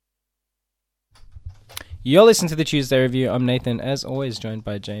You're listening to the Tuesday Review. I'm Nathan, as always, joined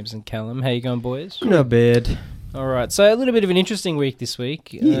by James and Callum. How you going, boys? Not bad. All right, so a little bit of an interesting week this week.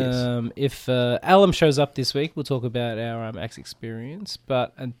 Yes. If Alum shows up this week, we'll talk about our Axe experience.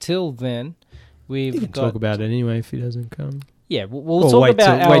 But until then, We can talk about it anyway if he doesn't come. Yeah, we'll talk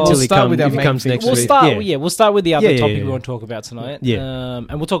about wait till our... he comes next We'll week. start with the other topic we yeah. want to talk about tonight. Yeah.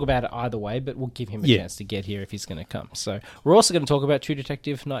 And we'll talk about it either way, but we'll give him a chance to get here if he's going to come. So we're also going to talk about True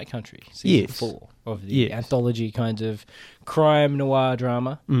Detective Night Country, season 4 of the anthology kind of crime noir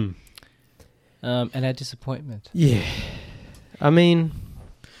drama. And our disappointment. Yeah. I mean,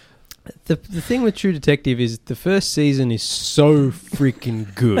 the thing with True Detective is the first season is so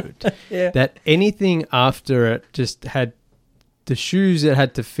freaking good that anything after it just had... The shoes it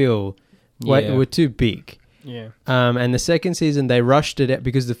had to fill were too big. Yeah. And the second season, they rushed it out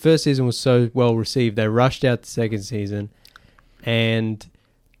because the first season was so well received. They rushed out the second season and,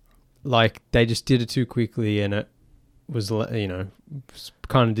 like, they just did it too quickly and it was,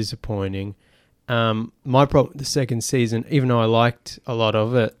 kind of disappointing. My problem with the second season, even though I liked a lot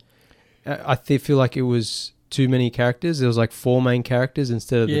of it, I feel like it was too many characters. There was, like, 4 main characters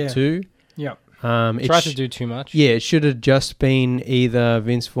instead of the 2. Yep. It tried to do too much. Yeah, it should have just been either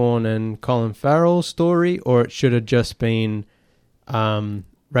Vince Vaughn and Colin Farrell's story, or it should have just been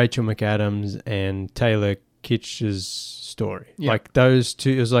Rachel McAdams and Taylor Kitsch's story. Yep. Like those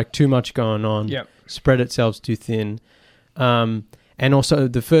two, it was like too much going on. Yep. Spread itself too thin. And also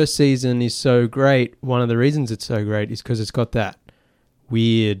the first season is so great. One of the reasons it's so great is because it's got that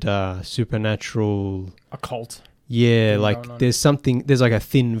weird supernatural... Occult. Yeah, like there's like a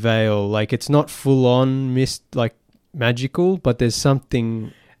thin veil. Like it's not full on like magical, but there's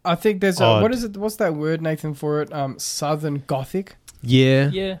something. I think there's odd. What's that word, Nathan, for it? Southern Gothic. Yeah.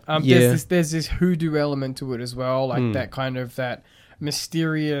 Yeah. There's this hoodoo element to it as well, like that kind of that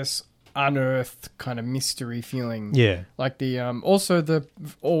mysterious, unearthed kind of mystery feeling. Yeah. Like the also the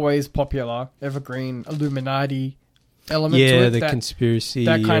always popular evergreen Illuminati element to it. The conspiracy.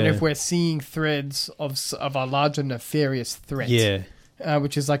 That kind of we're seeing threads of a larger nefarious threat. Yeah.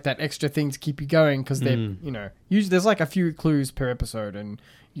 Which is like that extra thing to keep you going because they're, usually there's like a few clues per episode and,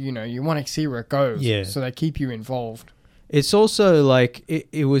 you want to see where it goes. Yeah. So they keep you involved. It's also like,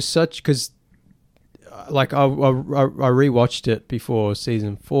 it was such, because like I rewatched it before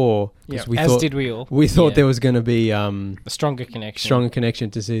season 4. Yeah, did we all. We thought there was going to be a stronger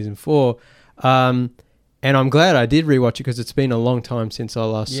connection to season 4. And I'm glad I did rewatch it because it's been a long time since I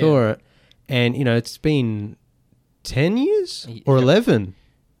last saw it. And, it's been 10 years or 11.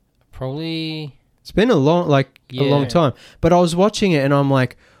 Probably. It's been a long time. But I was watching it and I'm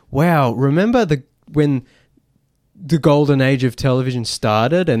like, wow, remember when the golden age of television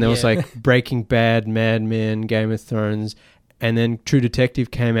started and there was like Breaking Bad, Mad Men, Game of Thrones, and then True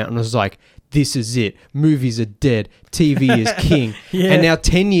Detective came out and I was like, this is it. Movies are dead. TV is king. And now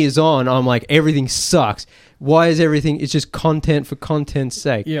 10 years on, I'm like, everything sucks. Why is everything... It's just content for content's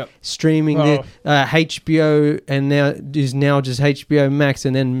sake. Yep. Streaming the HBO and now just HBO Max,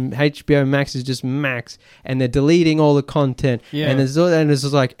 and then HBO Max is just Max, and they're deleting all the content. Yeah. And it's just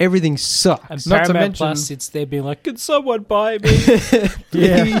like, everything sucks. And Paramount Plus, it's there being like, can someone buy me?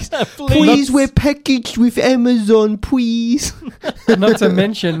 Please, we're packaged with Amazon, please. Not to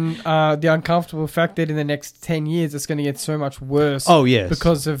mention the uncomfortable fact that in the next 10 years, it's going to get so much worse. Oh, yes.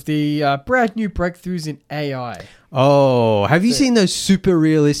 Because of the brand new breakthroughs in AI. Oh, have you seen those super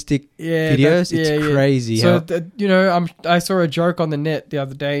realistic videos? It's crazy. So, I saw a joke on the net the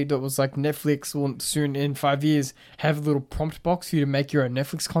other day that was like Netflix will soon, in 5 years, have a little prompt box for you to make your own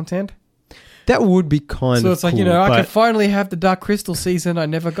Netflix content. That would be kind of cool. So it's like, I can finally have the Dark Crystal season I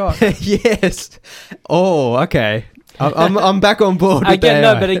never got. Yes. Oh, okay. I'm back on board with that.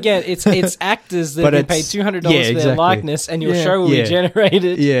 No, but again, it's actors that get paid $200 for their likeness, and your show will be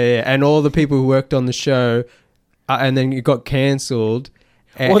generated. Yeah. And all the people who worked on the show, and then it got cancelled.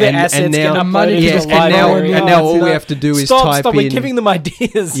 All their assets get uploaded to the library. And now all we have to do is type in. We're giving them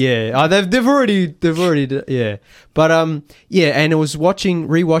ideas. Yeah, they've already, But and it was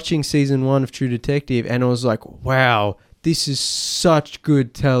rewatching season 1 of True Detective, and I was like, wow, this is such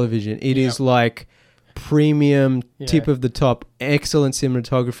good television. It is like premium, tip of the top, excellent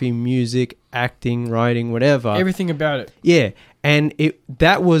cinematography, music, acting, writing, whatever. Everything about it. Yeah. And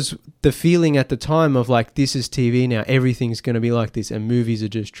that was the feeling at the time of like, this is TV now. Everything's going to be like this, and movies are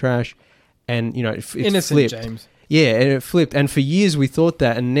just trash. And, it innocent, flipped. James. Yeah, and it flipped. And for years we thought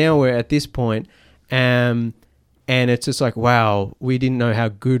that, and now we're at this point. And it's just like, wow, we didn't know how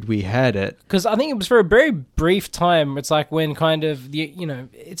good we had it. Because I think it was for a very brief time. It's like when kind of,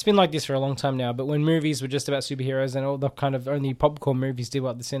 it's been like this for a long time now, but when movies were just about superheroes and all the kind of only popcorn movies did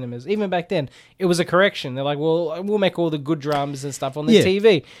what the cinemas, even back then, it was a correction. They're like, well, we'll make all the good dramas and stuff on the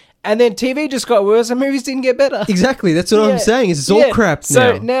TV. And then TV just got worse and movies didn't get better. Exactly. That's what I'm saying. It's all crap now.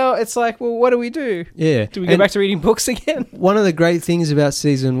 So now it's like, well, what do we do? Yeah. Do we go back to reading books again? One of the great things about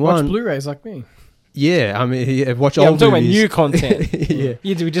season 1... Watch Blu-rays like me. Yeah, I mean, watch old movies. I'm talking about new content.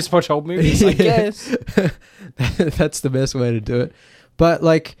 Do we just watch old movies? I guess. That's the best way to do it. But,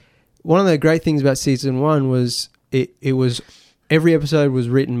 like, one of the great things about season 1 was it was... Every episode was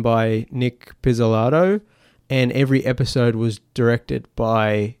written by Nick Pizzolatto, and every episode was directed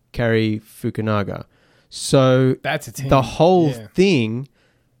by Cary Fukunaga. So that's a team. The whole thing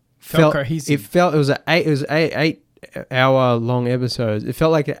felt cohesive. It was 8-hour long episodes. It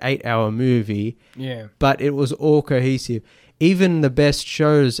felt like an 8-hour movie. Yeah. But it was all cohesive. Even the best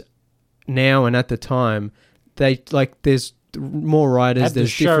shows now and at the time, there's more writers,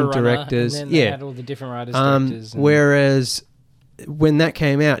 there's different directors. And then they had all the different writers, directors. Whereas when that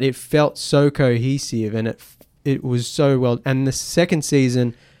came out, it felt so cohesive and it was so well. And the second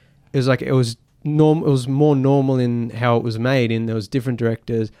season, it was like it was more normal in how it was made. And there was different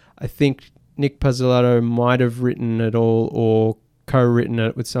directors. I think Nick Pizzolatto might have written it all or co-written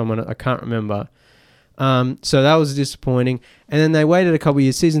it with someone. I can't remember. So that was disappointing. And then they waited a couple of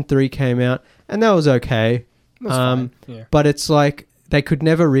years. Season 3 came out, and that was okay. That's fine. Yeah. But it's like they could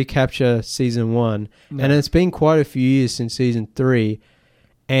never recapture season 1. No. And it's been quite a few years since season 3.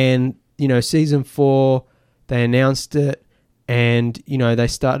 And, season 4, they announced it. And, they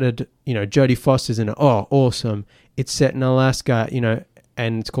started, Jodie Foster's in it. Oh, awesome. It's set in Alaska,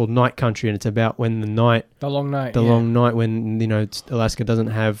 and it's called Night Country, and it's about when the long night when Alaska doesn't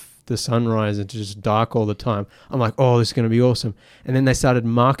have the sunrise and it's just dark all the time. I'm like, oh, this is going to be awesome. And then they started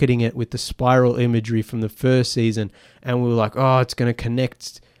marketing it with the spiral imagery from the first season, and we were like, oh, it's going to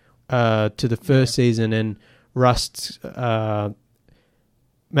connect to the first season. And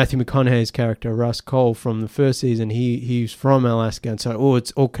Matthew McConaughey's character Russ Cole from the first season, he's from Alaska, and so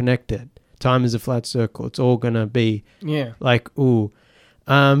it's all connected. Time is a flat circle. It's all going to be like, ooh.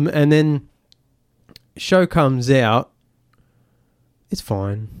 And then show comes out. It's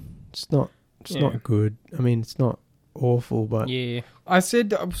fine. It's not good. I mean, it's not awful, but I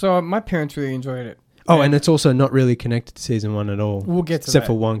said so. My parents really enjoyed it. Oh, and it's also not really connected to season 1 at all. We'll get to except that.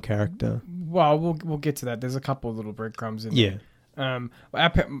 for one character. Well, we'll get to that. There's a couple of little breadcrumbs in there.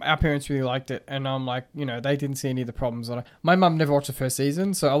 Our parents really liked it, and I'm like, they didn't see any of the problems. My mum never watched the first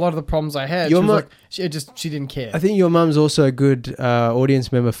season, so a lot of the problems I had, she didn't care. I think your mum's also a good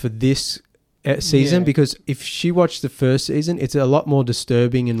audience member for this season, because if she watched the first season, it's a lot more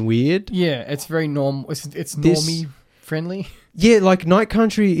disturbing and weird. Yeah, it's very normal. It's normie friendly. Yeah, like Night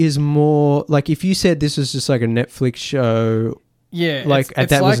Country is more like if you said this was just like a Netflix show. Yeah, like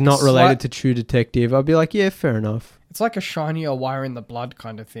that was not related to True Detective, I'd be like, yeah, fair enough. It's like a shinier wire in the blood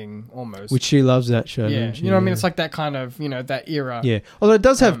kind of thing, almost. Which she loves that show. Yeah, she? You know what I mean? It's like that kind of, that era. Yeah, although it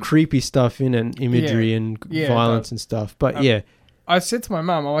does have creepy stuff in it, imagery and violence and stuff. But I said to my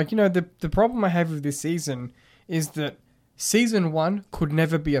mum, I'm like, the problem I have with this season is that season 1 could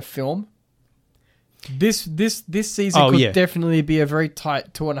never be a film. This season could definitely be a very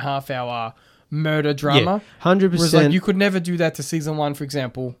tight 2.5 hour murder drama. 100%. Whereas like you could never do that to season 1, for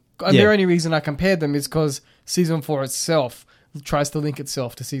example. And the only reason I compared them is because season 4 itself tries to link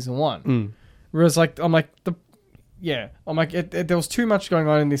itself to season 1. Whereas there was too much going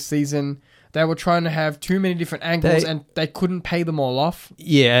on in this season. They were trying to have too many different angles, and they couldn't pay them all off.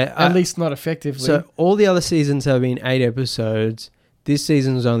 Yeah. At least not effectively. So all the other seasons have been 8 episodes. This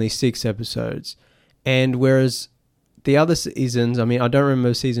season was only 6 episodes. And whereas the other seasons, I mean, I don't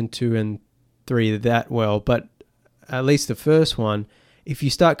remember season 2 and 3 that well, but at least the first one, if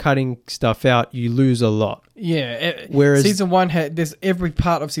you start cutting stuff out, you lose a lot. Yeah. Whereas season 1 every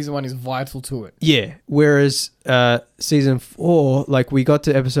part of season 1 is vital to it. Yeah. Whereas season 4, like we got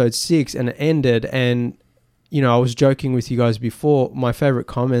to episode 6 and it ended, and I was joking with you guys before. My favorite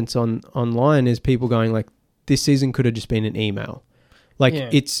comments online is people going like, "This season could have just been an email." Like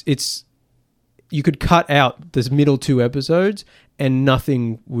it's you could cut out this middle 2 episodes and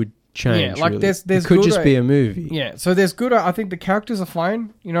nothing would change. Yeah, like really. there's it could just be a movie. Yeah, so there's good. I think the characters are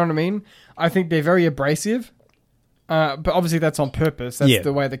fine. You know what I mean? I think they're very abrasive, but obviously that's on purpose. That's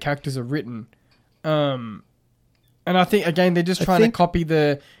the way the characters are written. And I think again they're just trying to copy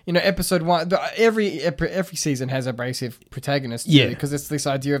the episode 1. Every season has abrasive protagonists. Yeah, because it's this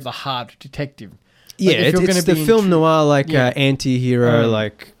idea of the hard detective. Yeah, it's the film noir anti-hero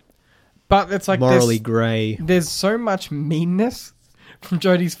But it's like morally grey. There's so much meanness from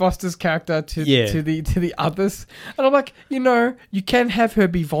Jodie Foster's character to the others, and I'm like, you can have her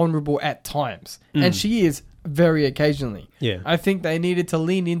be vulnerable at times, and she is very occasionally. Yeah, I think they needed to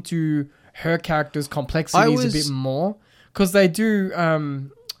lean into her character's complexities a bit more, because they do.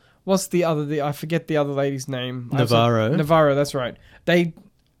 What's the other? I forget the other lady's name. Navarro. That's right. They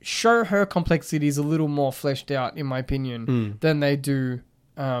show her complexities a little more fleshed out, in my opinion, than they do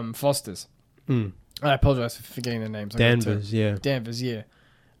Foster's. I apologize for forgetting the names. Danvers, yeah.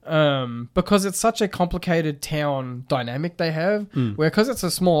 Because it's such a complicated town dynamic they have, where because it's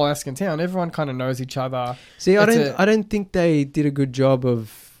a small Alaskan town, everyone kind of knows each other. See, I don't think they did a good job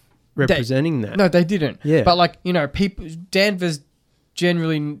of representing that. No, they didn't. Yeah, but people, Danvers. Yeah.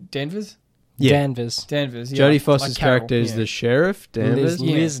 Danvers. Yeah, Jodie Foster's character is the sheriff, Danvers.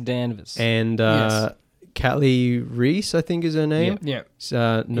 Liz Danvers. And Callie Reese, I think is her name. Yeah.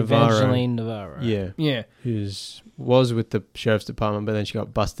 Navarro. Evangeline Navarro. Yeah. Was with the sheriff's department, but then she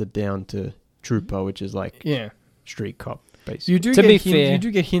got busted down to trooper, which is like street cop, basically. You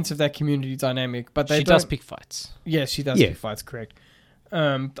do get hints of that community dynamic, but she does pick fights. Yeah, she does pick fights, correct.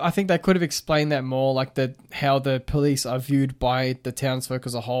 I think they could have explained that more, like how the police are viewed by the townsfolk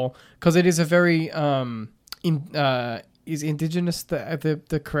as a whole, because it is a very is indigenous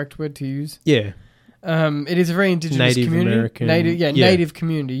the correct word to use? Yeah. It is a very indigenous Native community. American. Native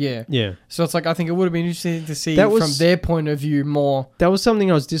community, Yeah. So it's like, I think it would have been interesting to see from their point of view more. That was something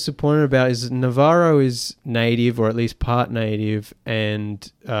I was disappointed about, is that Navarro is native, or at least part native,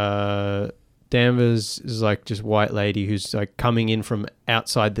 and Danvers is like just white lady who's like coming in from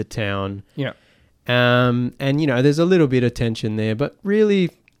outside the town. Yeah. And there's a little bit of tension there, but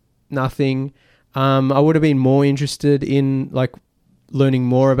really nothing. I would have been more interested in like learning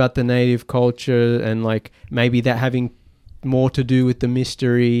more about the native culture, and like maybe that having more to do with the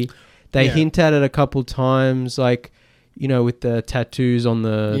mystery. They hint at it a couple times, like, with the tattoos on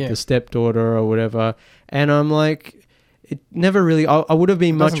the stepdaughter or whatever. And I'm like, it never really, I would have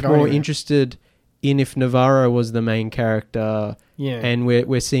been much more interested in if Navarro was the main character. Yeah. And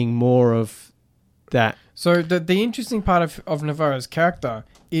we're seeing more of that. So the interesting part of Navarro's character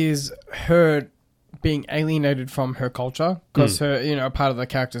is her being alienated from her culture, because her, part of the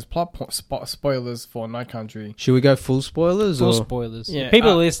character's plot spoilers for Night Country. Should we go full spoilers? Full spoilers. Yeah.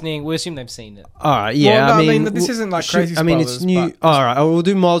 People listening, we assume they've seen it. All right. Yeah. Well, no, I mean, this isn't like crazy spoilers. I mean, it's new. All right. We'll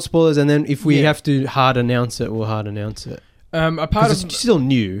do mild spoilers, and then if we have to hard announce it, we'll hard announce it. It's still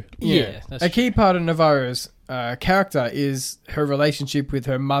new. Yeah. A key part of Navarro's character is her relationship with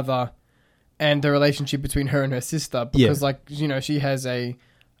her mother, and the relationship between her and her sister, because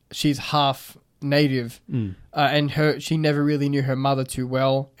she's half native, and she never really knew her mother too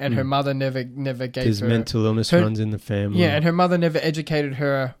well, and her mother never gave her... Because mental illness runs in the family. Yeah, and her mother never educated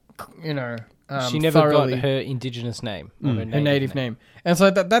her, she never thoroughly. got her indigenous name, or her native name. And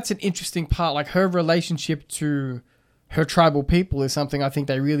so that's an interesting part, like her relationship to her tribal people is something I think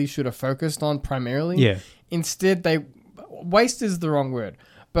they really should have focused on primarily. Yeah. Instead, waste is the wrong word.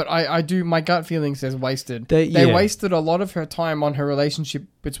 But my gut feeling says wasted. They wasted a lot of her time on her relationship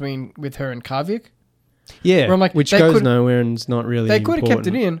with her and Karvik. Yeah, which goes nowhere and it's not really They could have kept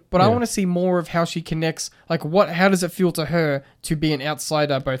it in, but I want to see more of how she connects, like how does it feel to her to be an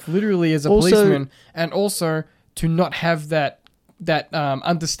outsider, both literally as a policeman and also to not have that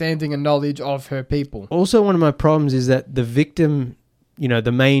understanding and knowledge of her people. Also, one of my problems is that the victim,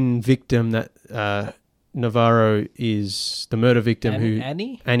 the main victim that... Navarro is the murder victim,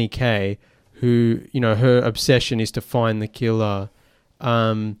 Annie Kay, who, her obsession is to find the killer.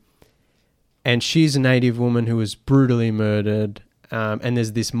 And she's a native woman who was brutally murdered. And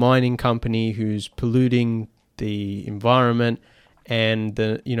there's this mining company who's polluting the environment, and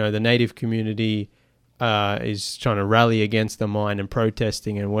the native community is trying to rally against the mine and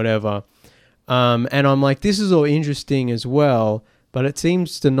protesting and whatever. And I'm like, this is all interesting as well, but it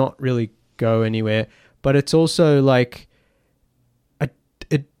seems to not really go anywhere. But it's also like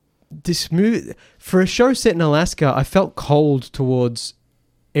this movie, for a show set in Alaska, I felt cold towards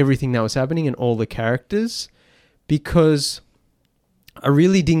everything that was happening and all the characters, because I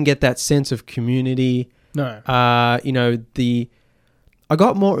really didn't get that sense of community. No. I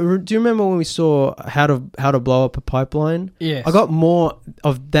got more. Do you remember when we saw how to blow up a pipeline? Yes. I got more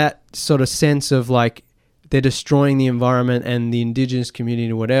of that sort of sense of like, they're destroying the environment and the indigenous community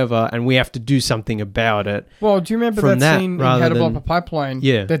or whatever, and we have to do something about it. Well, do you remember that scene in How to Blow Up a Pipeline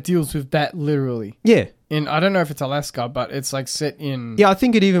that deals with that literally? Yeah. I don't know if it's Alaska, but it's like set in... Yeah, I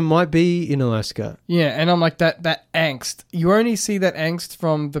think it even might be in Alaska. Yeah, and I'm like, that angst. You only see that angst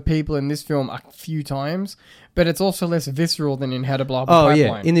from the people in this film a few times, but it's also less visceral than in How to Blow Up a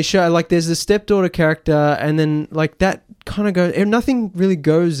Pipeline. In the show, like there's the stepdaughter character, and then like that kind of goes. Nothing really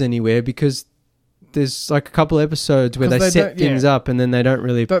goes anywhere because there's like a couple episodes where they set things up, and then they don't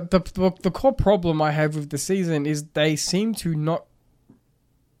really. The core problem I have with the season is they seem to not.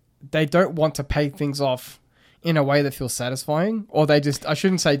 They don't want to pay things off in a way that feels satisfying, or they just, I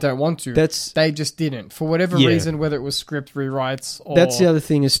shouldn't say don't want to. They just didn't. For whatever reason, whether it was script rewrites or that's the other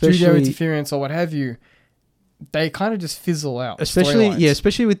thing, especially studio interference or what have you, they kind of just fizzle out.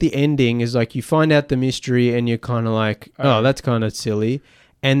 Especially with the ending, is like you find out the mystery and you're kind of like, oh, that's kind of silly.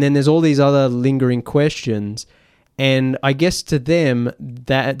 And then there's all these other lingering questions. And I guess to them,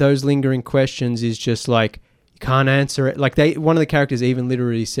 that those lingering questions is just like, can't answer it. Like one of the characters even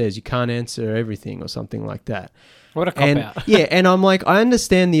literally says you can't answer everything or something like that. What a cop out. And I'm like, I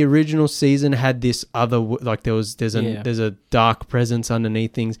understand the original season had this other, like there's a dark presence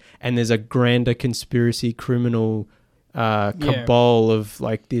underneath things, and there's a grander conspiracy criminal cabal of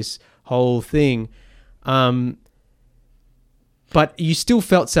like this whole thing. But you still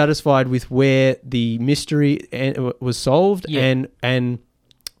felt satisfied with where the mystery was solved, and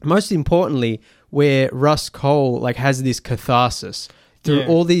most importantly, where Russ Cole like has this catharsis through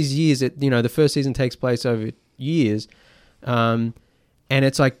all these years. The first season takes place over years, and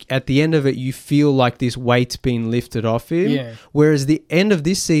it's like at the end of it, you feel like this weight's been lifted off him. Yeah. Whereas the end of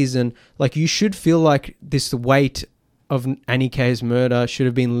this season, like you should feel like this weight of Annie Kay's murder should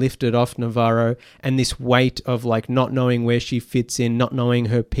have been lifted off Navarro, and this weight of like not knowing where she fits in, not knowing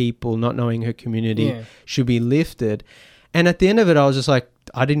her people, not knowing her community should be lifted. And at the end of it, I was just like,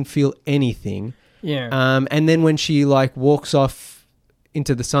 I didn't feel anything. Yeah. And then when she like walks off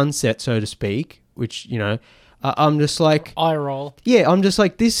into the sunset, so to speak, which, I'm just like... Eye roll. Yeah, I'm just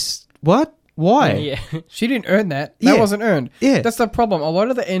like, this... What? Why? Yeah. She didn't earn that. That wasn't earned. Yeah. That's the problem. A lot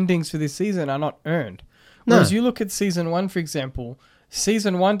of the endings for this season are not earned. Whereas you look at season 1, for example,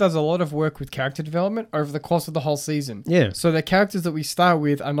 season 1 does a lot of work with character development over the course of the whole season. Yeah. So the characters that we start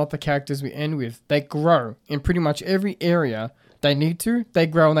with are not the characters we end with. They grow in pretty much every area they need to. They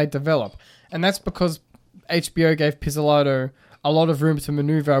grow and they develop. And that's because HBO gave Pizzolatto a lot of room to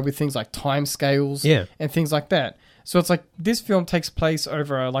maneuver with things like time scales and things like that. So it's like this film takes place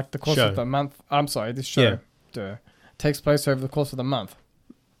over like the course of the month. I'm sorry, this show takes place over the course of the month.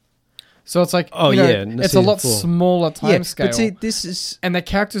 So it's like, it's a lot smaller time scale. But see, this is... And the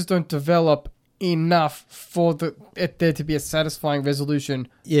characters don't develop enough for there to be a satisfying resolution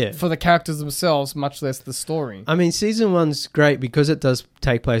for the characters themselves, much less the story. I mean, season 1's great because it does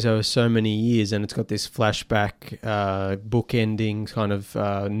take place over so many years, and it's got this flashback, bookending kind of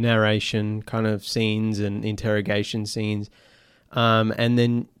narration kind of scenes and interrogation scenes. And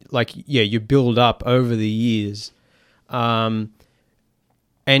then, like, you build up over the years. And,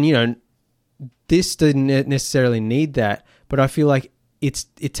 this didn't necessarily need that, but I feel like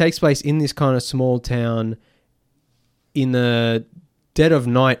it takes place in this kind of small town in the dead of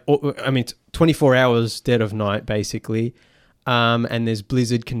night. It's 24 hours dead of night, basically. And there's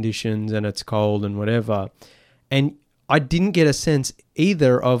blizzard conditions and it's cold and whatever. And I didn't get a sense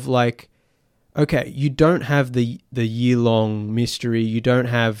either of like, okay, you don't have the year-long mystery. You don't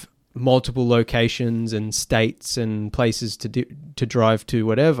have multiple locations and states and places to drive to,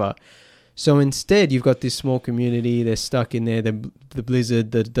 whatever. So instead, you've got this small community. They're stuck in there. The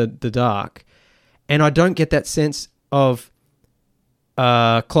blizzard, the dark, and I don't get that sense of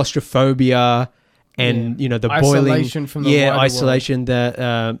claustrophobia and the isolation boiling from the wider isolation.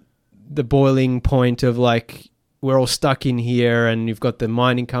 The boiling point of like we're all stuck in here, and you've got the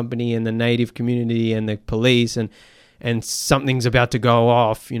mining company and the native community and the police and something's about to go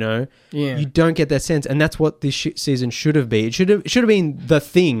off. You don't get that sense, and that's what this season should have been. It should have been The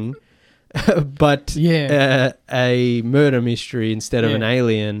Thing. But a murder mystery instead of an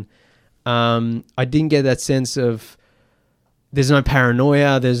alien. I didn't get that sense of there's no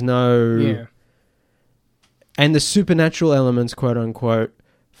paranoia, there's no... And the supernatural elements, quote unquote,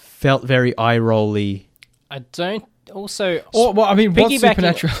 felt very eye-rolly. I don't also... what's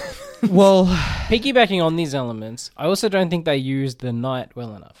supernatural? Well... Piggybacking on these elements, I also don't think they used the night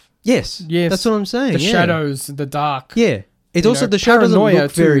well enough. Yes, that's what I'm saying. The shadows, the dark. Yeah. It also, the show doesn't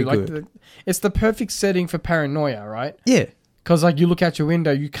look very good. It's the perfect setting for paranoia, right? Yeah. Because like you look out your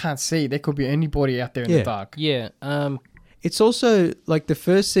window, you can't see. There could be anybody out there in the dark. Yeah. It's also like the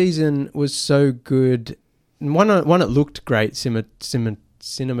first season was so good. One, it looked great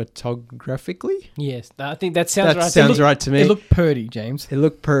cinematographically. Yes, I think that sounds right. Sounds right to me. It looked purdy, James. It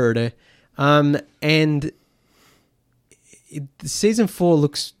looked purdy. And season 4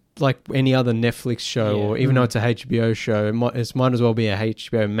 looks like any other Netflix show, or even though it's a HBO show, it might as well be a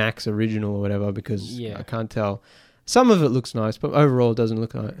HBO Max original or whatever, because I can't tell. Some of it looks nice, but overall it doesn't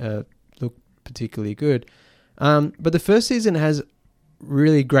look particularly good. But the first season has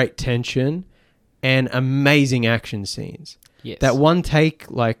really great tension and amazing action scenes. Yes. That one take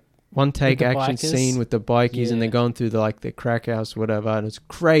action scene with the bikies and they're going through the crack house, whatever, and it's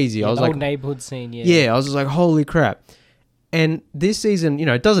crazy. I was like, old neighborhood scene. Yeah, I was just like, holy crap. And this season,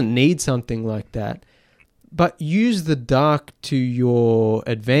 it doesn't need something like that, but use the dark to your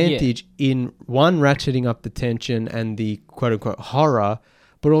advantage in one, ratcheting up the tension and the quote unquote horror,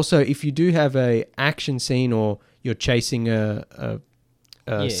 but also if you do have a action scene or you're chasing a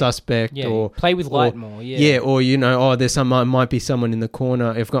suspect, or play with light more, or there's might be someone in the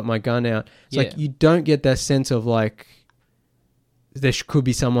corner, I've got my gun out. It's like you don't get that sense of like there could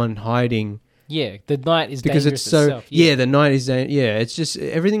be someone hiding. Yeah, the night is because dangerous it's so itself. the night is it's just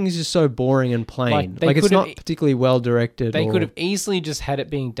everything is just so boring and plain. Like it's not particularly well directed. They could have easily just had it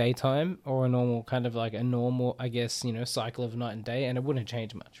being daytime or a normal kind of like a normal, I guess, cycle of night and day, and it wouldn't have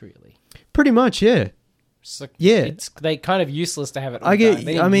changed much really. Pretty much, yeah. It's they kind of useless to have it.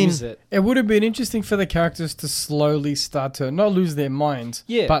 Use it. It would have been interesting for the characters to slowly start to not lose their minds,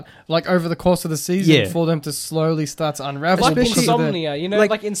 but like over the course of the season, for them to slowly start to unravel. Like Insomnia,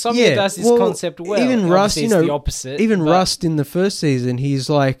 like Insomnia does this concept well. Even Rust, the opposite. Even Rust in the first season, he's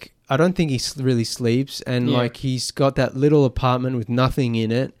like, I don't think he really sleeps, and like he's got that little apartment with nothing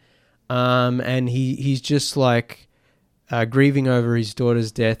in it, and he's just like grieving over his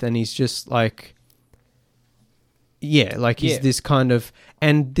daughter's death, and he's just like. He's this kind of...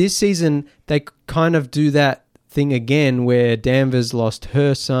 And this season, they kind of do that thing again where Danvers lost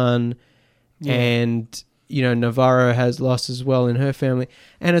her son and, Navarro has lost as well in her family.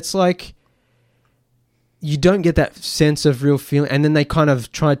 And it's like... You don't get that sense of real feeling. And then they kind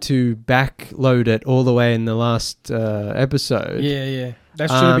of try to backload it all the way in the last episode. Yeah.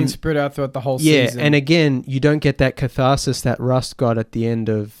 That should have been spread out throughout the whole season. Yeah, and again, you don't get that catharsis that Rust got at the end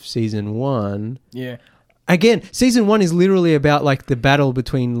of season 1. Yeah. Again, season 1 is literally about like the battle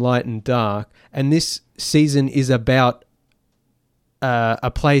between light and dark, and this season is about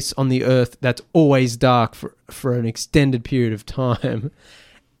a place on the earth that's always dark for an extended period of time,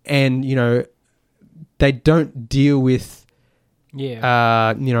 and they don't deal with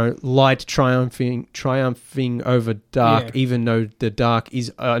light triumphing over dark, even though the dark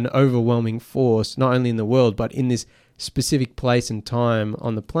is an overwhelming force, not only in the world but in this specific place and time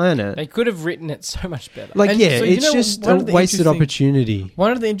on the planet. They could have written it so much better. It's just a wasted opportunity.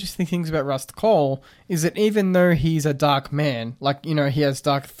 One of the interesting things about Rust Cohle is that even though he's a dark man, he has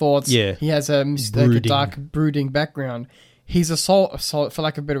dark thoughts, he has a dark brooding background, he's a soul, for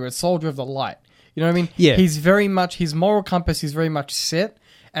lack of a better word, soldier of the light. You know what I mean? Yeah. He's very much, his moral compass is very much set,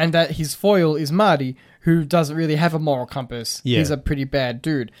 and that his foil is Marty, who doesn't really have a moral compass. Yeah. He's a pretty bad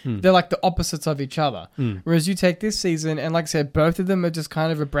dude. They're like the opposites of each other. Whereas you take this season, and like I said, both of them are just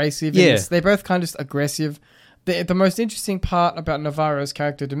kind of abrasive. Yeah. They're both kind of just aggressive. The most interesting part about Navarro's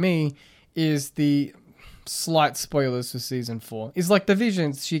character to me is the slight spoilers for season 4. Is like the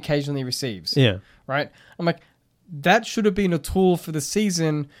visions she occasionally receives. Yeah. Right? I'm like, that should have been a tool for the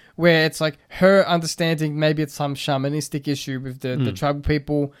season where it's like her understanding maybe it's some shamanistic issue with the tribal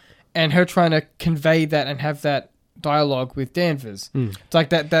people, and her trying to convey that and have that dialogue with Danvers. It's like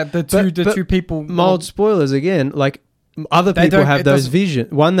the two people... Mild spoilers again, like other people have those visions.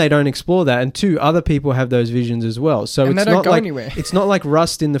 One, they don't explore that, and two, other people have those visions as well. So it's not like anywhere. It's not like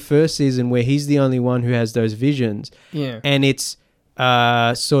Rust in the first season where he's the only one who has those visions. Yeah. And it's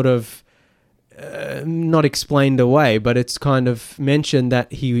sort of not explained away, but it's kind of mentioned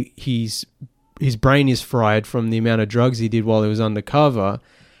that his brain is fried from the amount of drugs he did while he was undercover.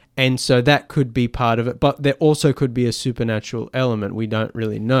 And so that could be part of it, but there also could be a supernatural element. We don't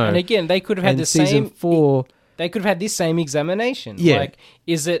really know. And again, they could have had season 4. They could have had this same examination. Yeah. Like,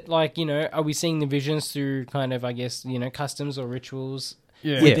 is it like, are we seeing the visions through kind of, I guess, Yeah. customs or rituals?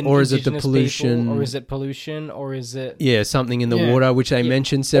 Or is it the pollution? People, or is it pollution? Or is it... Yeah, something in the water, which they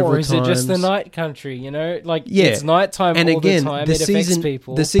mentioned several times. Or is it just the night country, it's nighttime and all again, the time, it affects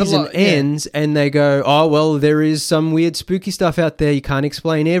people. The season ends and they go, oh, well, there is some weird spooky stuff out there, you can't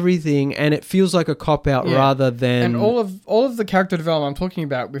explain everything, and it feels like a cop-out rather than... And all of the character development I'm talking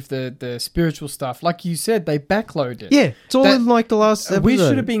about with the spiritual stuff, like you said, they backload it. Yeah, it's all in like the last episode. We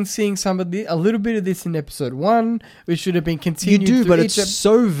should have been seeing a little bit of this in episode 1. We should have been continuing. You do, but it's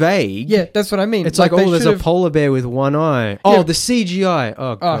so vague. Yeah, that's what I mean. It's like there's a polar bear with one eye. Oh, the CGI.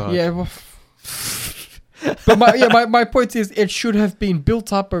 Oh, God. Yeah. Well, But my point is, it should have been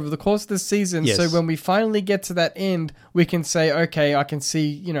built up over the course of the season. Yes. So when we finally get to that end, we can say, okay, I can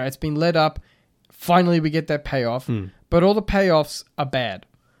see, it's been led up. Finally, we get that payoff. But all the payoffs are bad.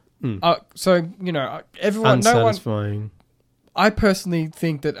 So, everyone... Unsatisfying. I personally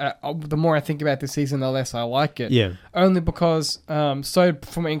think that the more I think about this season, the less I like it. Yeah. Only because, so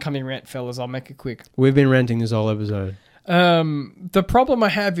from incoming rant, fellas, I'll make it quick. We've been ranting this whole episode. The problem I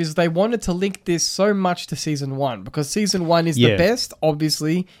have is they wanted to link this so much to season 1 because season 1 is the best,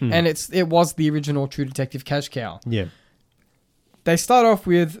 obviously, and it was the original True Detective cash cow. Yeah. They start off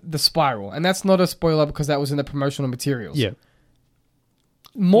with the spiral, and that's not a spoiler because that was in the promotional materials. Yeah.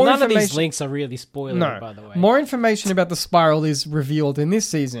 None of these links are really spoiler, by the way. More information about the spiral is revealed in this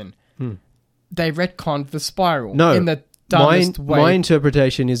season. They retconned the spiral in the dumbest way. My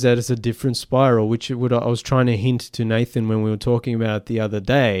interpretation is that it's a different spiral, which I was trying to hint to Nathan when we were talking about it the other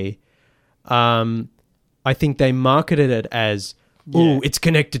day. I think they marketed it as, it's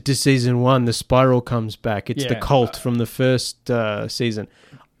connected to season 1. The spiral comes back. It's the cult from the first season.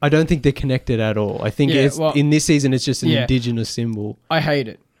 I don't think they're connected at all. I think in this season, it's just an indigenous symbol. I hate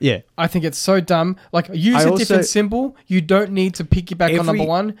it. Yeah. I think it's so dumb. Like, use a different symbol. You don't need to piggyback on number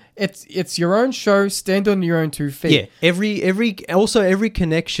 1. It's your own show. Stand on your own 2 feet. Yeah. Every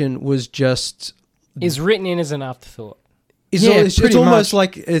connection was just... is written in as an afterthought. It's almost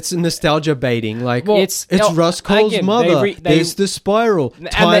like it's nostalgia baiting. Like, it's Russ Cole's mother. There's the spiral.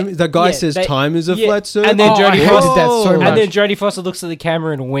 The guy says time is a flat circle. And then Jodie Foster looks at the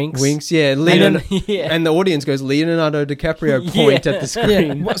camera and winks. And the audience goes, Leonardo DiCaprio point at the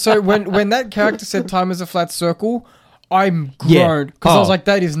screen. Yeah. So when that character said time is a flat circle, I'm groaned because I was like,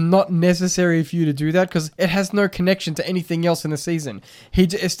 that is not necessary for you to do that because it has no connection to anything else in the season.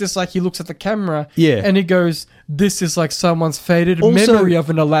 It's just like he looks at the camera and he goes, this is like someone's faded memory of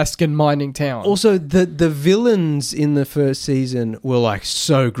an Alaskan mining town. Also, the villains in the first season were like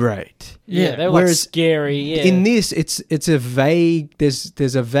so great. Yeah, they were like scary. Yeah. In this, it's a vague,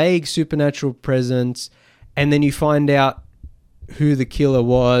 there's a vague supernatural presence, and then you find out who the killer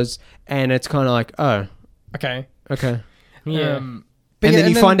was, and it's kind of like, oh. Okay. Yeah. And then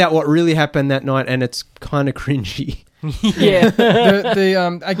you find out what really happened that night, and it's kind of cringy.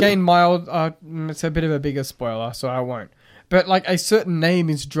 Yeah. Again, mild. It's a bit of a bigger spoiler, so I won't. But like a certain name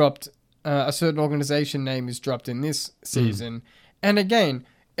is dropped, a certain organization name is dropped in this season, and again,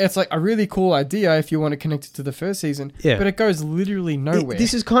 it's like a really cool idea if you want to connect it to the first season. Yeah. But it goes literally nowhere.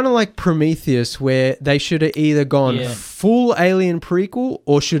 This is kind of like Prometheus, where they should have either gone full Alien prequel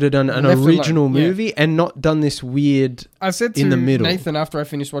or should have done an original movie and not done this weird I said to in the middle. Nathan after I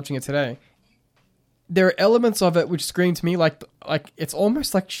finished watching it today, there are elements of it which scream to me like it's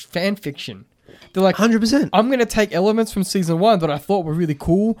almost like fan fiction. They're like, 100%. I'm going to take elements from season 1 that I thought were really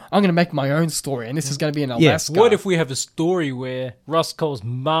cool. I'm going to make my own story, and this is going to be in Alaska. What if we have a story where Ross Cole's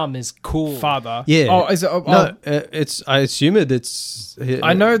mum is cool? Father. Yeah. Oh, is it? No, it's. I assume it's.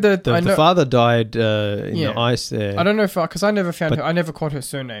 I know that the father died in the ice there. I don't know if because I never found her. I never caught her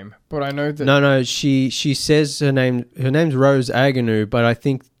surname, but I know that. No. She says her name. Her name's Rose Agnew, but I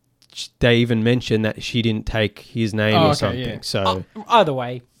think they even mentioned that she didn't take his name or something. Yeah. So either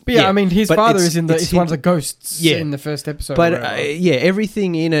way. But I mean, his father is it's one of the ghosts in the first episode. But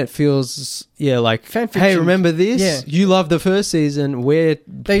everything in it feels like fan fiction. Hey, remember this? Yeah. You loved the first season. We're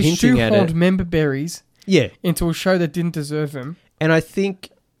they hinting at it. They shoehorned member berries into a show that didn't deserve them. And I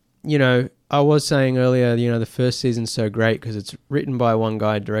think, I was saying earlier, the first season's so great because it's written by one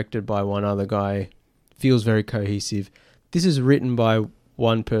guy, directed by one other guy, feels very cohesive. This is written by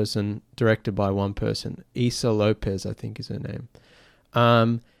one person, directed by one person. Issa Lopez, I think is her name.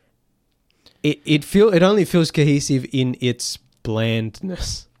 It only feels cohesive in its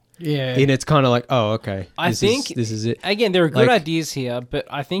blandness. Yeah. And it's kind of like, oh, okay. I think this is it. Again, there are good ideas here, but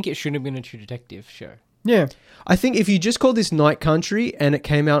I think it shouldn't have been a True Detective show. Yeah. I think if you just called this Night Country and it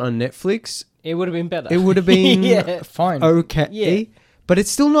came out on Netflix, it would have been better. It would have been fine. Okay. Yeah. But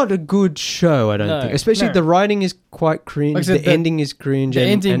it's still not a good show, I don't think. Especially the writing is quite cringe. Like the ending is cringe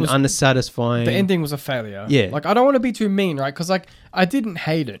and unsatisfying. The ending was a failure. Yeah. Like, I don't want to be too mean, right? Because, I didn't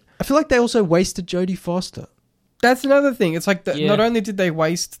hate it. I feel like they also wasted Jodie Foster. That's another thing. It's like, not only did they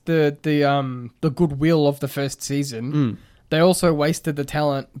waste the goodwill of the first season, they also wasted the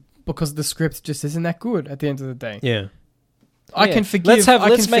talent because the script just isn't that good at the end of the day. Yeah. I can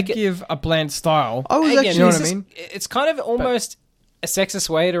forgive a bland style. I was actually, you know what I mean? It's kind of almost a sexist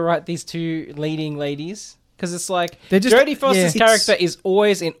way to write these two leading ladies. Because it's like, Jodie Foster's character is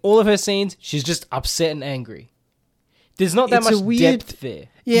always, in all of her scenes, she's just upset and angry. There's not that much depth there.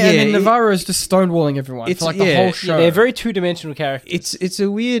 Yeah, and then Navarro is just stonewalling everyone for like the whole show. They're very two-dimensional characters. It's a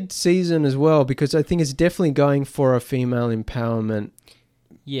weird season as well because I think it's definitely going for a female empowerment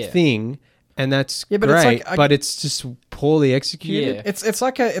thing, and that's great. But it's just poorly executed. Yeah. It's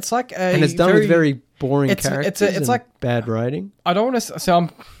like a and it's done with very boring characters. It's like bad writing. I don't want to. So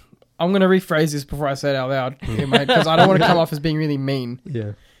I'm going to rephrase this before I say it out loud, because I don't want to come off as being really mean.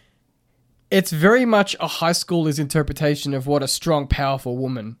 Yeah. It's very much a high schooler's interpretation of what a strong, powerful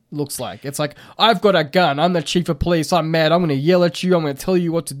woman looks like. It's like, I've got a gun. I'm the chief of police. I'm mad. I'm going to yell at you. I'm going to tell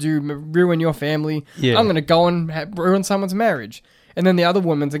you what to do, ruin your family. Yeah. I'm going to go and ruin someone's marriage. And then the other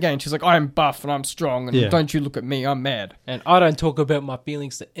woman's, again, she's like, I'm buff and I'm strong and don't you look at me. I'm mad. And I don't talk about my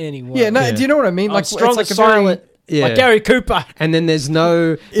feelings to anyone. Yeah, no, do you know what I mean? Like strong, like silent. Like Gary Cooper. And then there's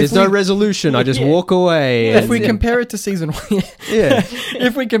no resolution. I just walk away. If we compare it to season 1,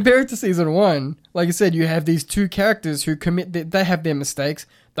 if we compare it to season 1, like I said, you have these two characters who they have their mistakes.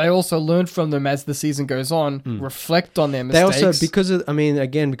 They also learn from them as the season goes on, reflect on their mistakes. They also, because of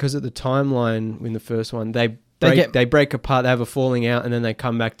the timeline in the first one, they break apart, they have a falling out, and then they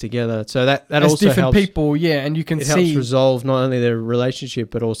come back together. So that also different helps. People, and you can see helps resolve not only their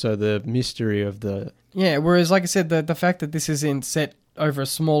relationship but also the mystery of the. Yeah, whereas like I said, the fact that this is set over a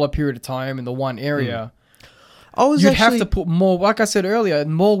smaller period of time in the one area, you'd have to put more. Like I said earlier,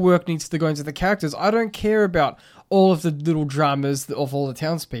 more work needs to go into the characters. I don't care about all of the little dramas of all the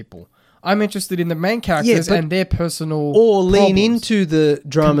townspeople. I'm interested in the main characters and their personal or lean into the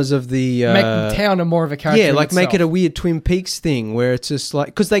dramas of the make the town a more of a character. Yeah, like make it a weird Twin Peaks thing where it's just like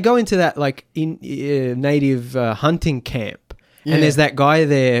because they go into that like in native hunting camp. Yeah. And there's that guy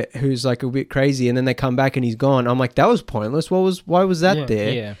there who's like a bit crazy, and then they come back and he's gone. I'm like, that was pointless. Why was that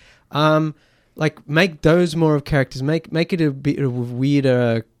there? Yeah. Like make those more of characters. Make it a bit of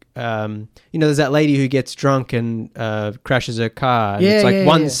weirder. There's that lady who gets drunk and crashes her car. And it's like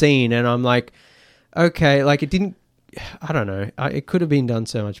one scene, and I'm like, okay, like it didn't. I don't know. It could have been done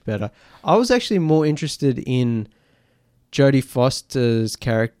so much better. I was actually more interested in Jodie Foster's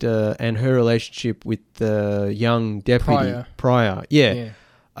character and her relationship with the young deputy Pryor. Yeah.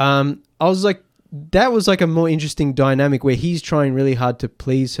 I was like, that was like a more interesting dynamic where he's trying really hard to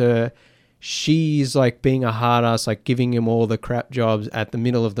please her. She's like being a hard ass, like giving him all the crap jobs at the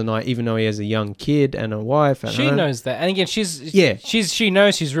middle of the night, even though he has a young kid and a wife. And she knows that, and again, she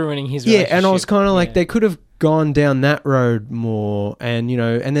knows she's ruining his relationship. Yeah, and I was kind of like, they could have gone down that road more, and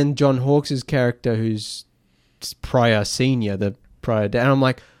and then John Hawkes' character, who's Pryor Senior, the Pryor dad. And I'm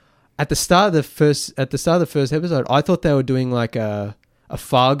like, at the start of the first episode, I thought they were doing like a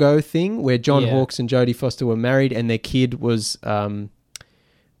Fargo thing where John Hawkes and Jodie Foster were married, and their kid was the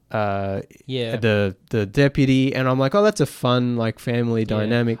deputy. And I'm like, oh, that's a fun like family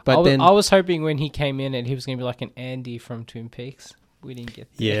dynamic. But I was hoping when he came in and he was going to be like an Andy from Twin Peaks. We didn't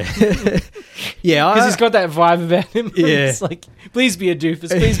get that. Yeah. Yeah. Because he's got that vibe about him. Yeah. It's like, please be a doofus.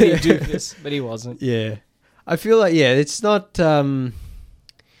 Please be a doofus. But he wasn't. Yeah. I feel like, it's not...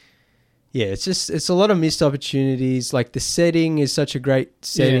 it's a lot of missed opportunities. Like the setting is such a great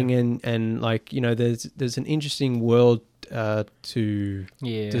setting and like, there's an interesting world to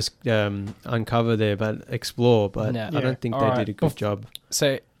just uncover there, but explore. But I don't think they did a good job.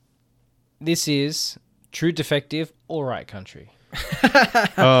 So this is True Defective, All Right Country.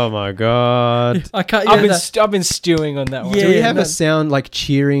 Oh my god! I've been stewing on that one. Do we have a sound like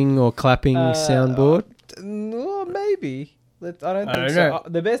cheering or clapping soundboard? No, maybe. I don't think so.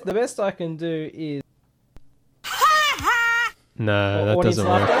 The best I can do is. No, that doesn't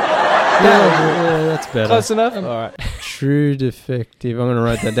work. That's better. Close enough. All right. True Defective. I'm going to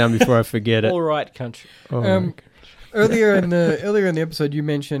write that down before I forget it. All Right Country. Earlier in the episode, you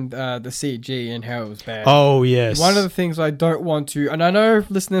mentioned the CG and how it was bad. Oh yes. One of the things I don't want to, and I know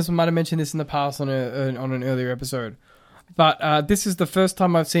listeners might have mentioned this in the past on an earlier episode, but this is the first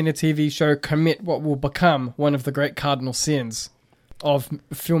time I've seen a TV show commit what will become one of the great cardinal sins of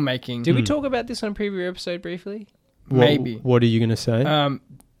filmmaking. Did we talk about this on a previous episode briefly? Maybe. What are you going to say?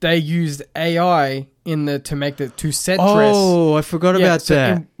 They used AI to set dress. Oh, I forgot about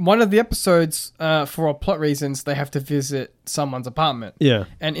that. In one of the episodes, for plot reasons, they have to visit someone's apartment. Yeah.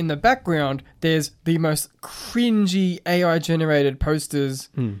 And in the background, there's the most cringy AI-generated posters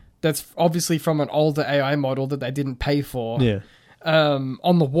that's obviously from an older AI model that they didn't pay for. Yeah.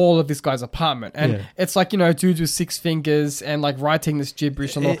 on the wall of this guy's apartment, and it's like, you know, dudes with 6 fingers and like writing this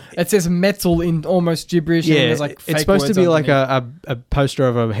gibberish on the wall. It says metal in almost gibberish. Yeah, and there's like fake it's supposed to be words like a poster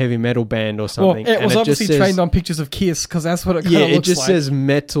of a heavy metal band or something. Well, it was obviously trained on pictures of Kiss, because that's what it kind of looks like. Yeah, it just says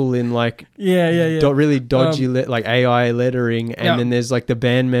metal in like really dodgy like AI lettering, and then there's like the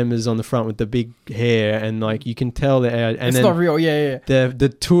band members on the front with the big hair, and like you can tell that. And it's then not real.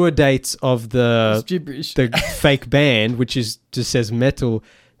 The tour dates of the fake band, which is just says metal,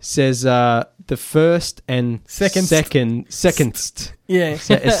 says the first and second. Yeah,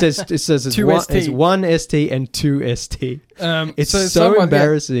 so it says it's one ST and 2 ST. It's so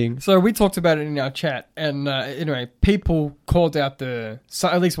embarrassing. So we talked about it in our chat, and anyway, people called out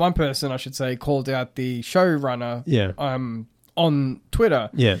at least one person, I should say, called out the showrunner. Yeah. On Twitter.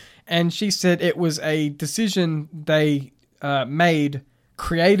 Yeah. And she said it was a decision they made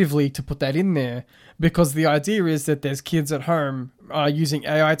creatively to put that in there, because the idea is that there's kids at home using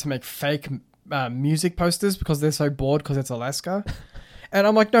AI to make fake music posters because they're so bored because it's Alaska. And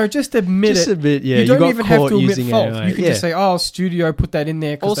I'm like, no, just admit it. You don't even have to admit fault. AI. You can just say, oh, studio put that in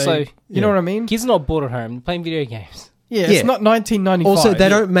there. Also, you know what I mean? Kids are not bored at home. They're playing video games. Yeah, it's not 1995. Also, they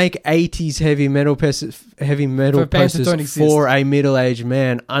don't make 80s heavy metal posters for a middle-aged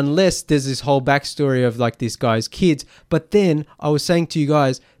man, unless there's this whole backstory of like this guy's kids. But then I was saying to you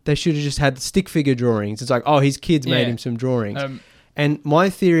guys, they should have just had the stick figure drawings. It's like, oh, his kids made him some drawings. And my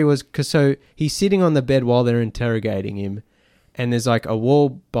theory was, so he's sitting on the bed while they're interrogating him, and there's like a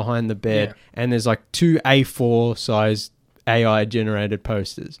wall behind the bed, and there's like 2 A4 size AI generated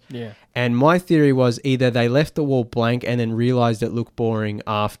posters. Yeah. And my theory was either they left the wall blank and then realized it looked boring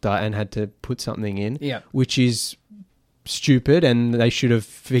after and had to put something in, which is stupid, and they should have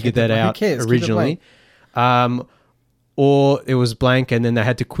figured that out originally. Or it was blank and then they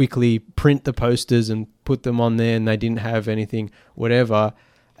had to quickly print the posters and put them on there, and they didn't have anything, whatever.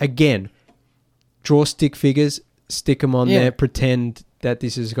 Again, draw stick figures, stick them on there, pretend that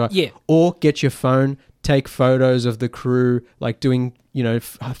this is a guy. Yeah. Or get your phone, take photos of the crew, like doing, you know,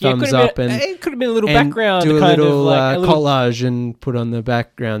 thumbs up, and it could have been a little background, do a kind little, of like collage and put on the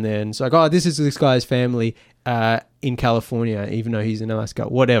background there, and it's like, oh, this is this guy's family in California, even though he's in Alaska,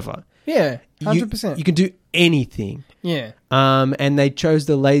 whatever. Yeah, 100%. You can do anything. Yeah. And they chose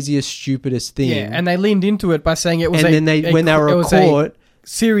the laziest, stupidest thing. Yeah, and they leaned into it by saying it was when they were caught,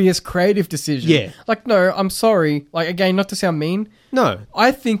 serious creative decision. Yeah. Like, no, I'm sorry. Like, again, not to sound mean. No.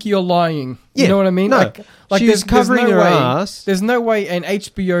 I think you're lying. Yeah. You know what I mean? No. Like she's covering her ass. There's no way an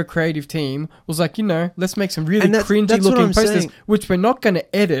HBO creative team was like, you know, let's make some really cringy looking posters, which we're not going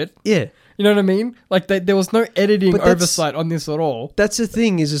to edit. Yeah. You know what I mean? Like, there was no editing oversight on this at all. That's the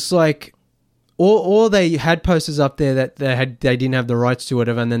thing, is it's like, or they had posters up there that they didn't have the rights to,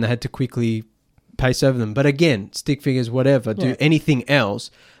 whatever, and then they had to quickly paste over them. But again, stick figures, whatever, do anything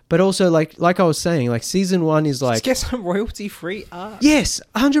else. But also, like I was saying, like season 1 is like, just get some royalty-free art. Yes,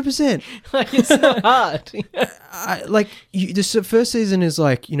 100%. Like, it's not hard. The first season is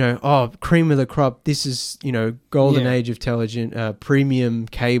like, you know, oh, cream of the crop. This is, you know, golden age of television, premium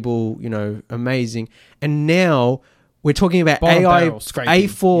cable, you know, amazing. And now we're talking about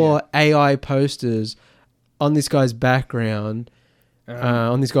A4 AI posters on this guy's background,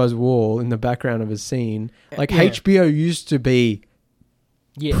 on this guy's wall in the background of a scene. Like HBO used to be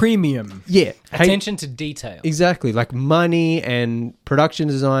premium. Yeah. Attention to detail. Exactly. Like money and production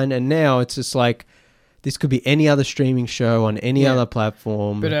design. And now it's just like, this could be any other streaming show on any other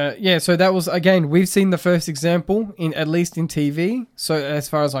platform. But so that was, again, we've seen the first example, at least in TV. So as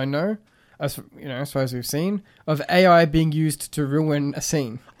far as I know, as far as we've seen, of AI being used to ruin a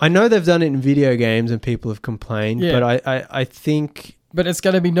scene. I know they've done it in video games and people have complained, but I think... But it's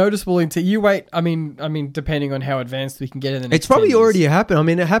going to be noticeable until you wait. I mean, depending on how advanced we can get in the next. It's probably already happened. I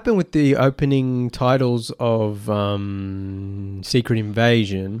mean, it happened with the opening titles of Secret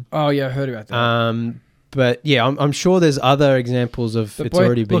Invasion. Oh yeah, I heard about that. But yeah, I'm sure there's other examples of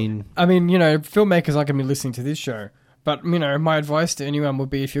already been. I mean, you know, filmmakers aren't going to be listening to this show. But you know, my advice to anyone would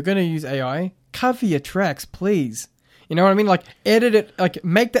be: if you're going to use AI, cover your tracks, please. You know what I mean? Like edit it, like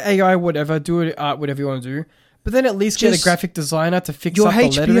make the AI whatever, do it art, whatever you want to do. But then at least get a graphic designer to fix up the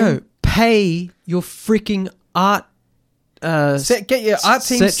lettering. Your HBO, pay your freaking art... get your art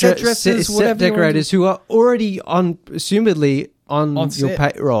team, set dressers, whatever set decorators who are already assumedly on your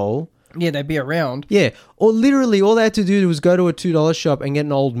payroll. Yeah, they'd be around. Yeah. Or literally all they had to do was go to a $2 shop and get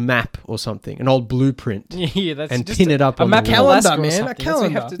an old map or something, an old blueprint. Yeah, that's and pin it up on the wall. Calendar, man. A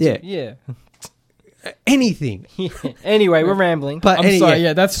calendar. Yeah. Anything. Anyway, we're rambling. But I'm sorry.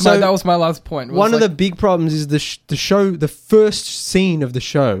 Yeah, that was my last point. One of the big problems is the show. The first scene of the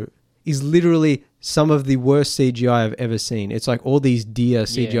show is literally some of the worst CGI I've ever seen. It's like all these deer,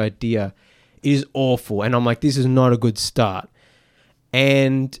 CGI deer. It is awful. And I'm like, this is not a good start.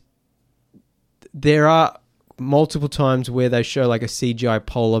 And there are multiple times where they show like a CGI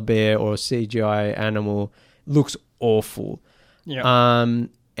polar bear or a CGI animal. Looks awful. Yeah.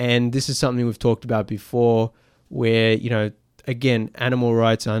 And this is something we've talked about before where, again, animal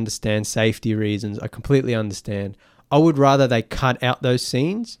rights, I understand, safety reasons, I completely understand. I would rather they cut out those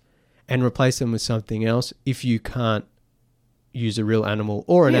scenes and replace them with something else if you can't use a real animal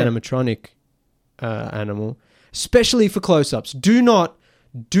or an animatronic animal, especially for close-ups. Do not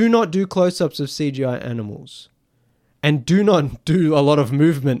do close-ups of CGI animals. And do not do a lot of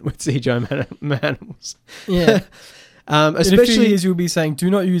movement with CGI animals. Yeah. Especially, in a few years, you'll be saying, do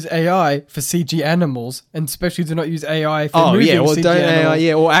not use AI for CG animals, and especially do not use AI for moving CG animals.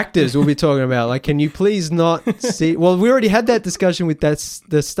 AI, or actors we'll be talking about. Like, can you please not see... Well, we already had that discussion with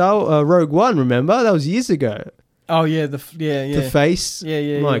the Star Rogue One, remember? That was years ago. Oh, yeah, the face.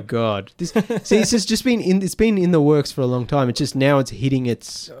 Yeah. My God. It's just been in the works for a long time. It's just now it's hitting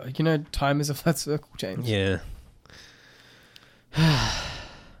its... time is a flat circle, James. Yeah.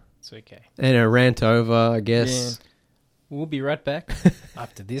 It's okay. And a rant over, I guess. Yeah. We'll be right back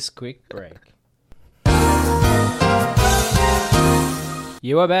after this quick break.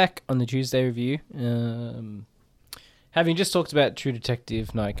 You are back on the Tuesday review. Having just talked about True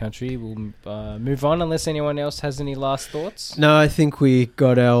Detective Night Country, we'll move on unless anyone else has any last thoughts. No, I think we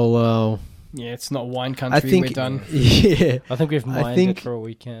got our... yeah, it's not wine country. We're done. Yeah. I think we've mined it for all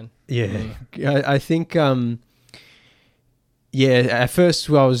we can. Yeah. I think... yeah, at first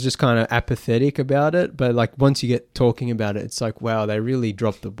I was just kind of apathetic about it, but like once you get talking about it, it's like, wow, they really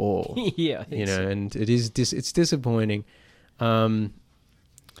dropped the ball. Yeah, I think so. And it is it's disappointing. Yeah,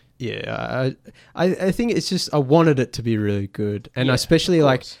 I think it's just I wanted it to be really good, and especially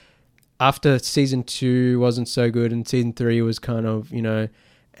like after season 2 wasn't so good, and season 3 was kind of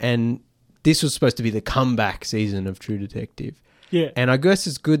and this was supposed to be the comeback season of True Detective. Yeah. And I guess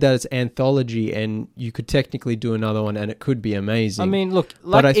it's good that it's anthology and you could technically do another one and it could be amazing. I mean, look,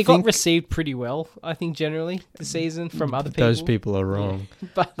 it got received pretty well, I think, generally, the season from other people. Those people are wrong.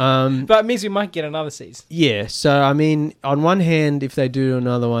 Yeah. But it means we might get another season. Yeah. So, I mean, on one hand, if they do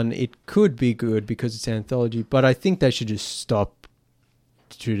another one, it could be good because it's anthology, but I think they should just stop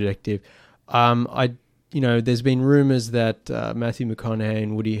True Detective. There's been rumors that Matthew McConaughey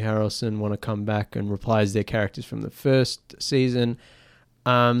and Woody Harrelson want to come back and reprise their characters from the first season.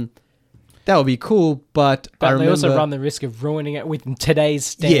 That would be cool, but they also run the risk of ruining it with today's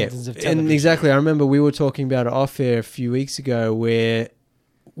standards of television. And exactly. I remember we were talking about it off air a few weeks ago where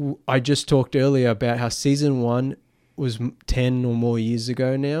I just talked earlier about how season 1 was 10 or more years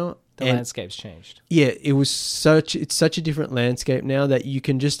ago now. The landscape's changed. Yeah, it's such a different landscape now that you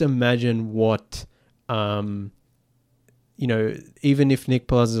can just imagine what... even if Nick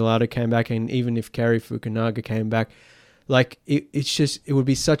Pizzolatto came back and even if Cary Fukunaga came back, like it would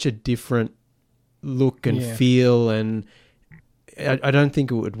be such a different look and feel, and I don't think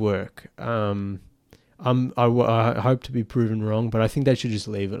it would work. I hope to be proven wrong, but I think they should just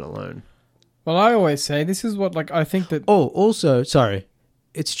leave it alone. Well, I always say this is what I think that. Oh, also, sorry,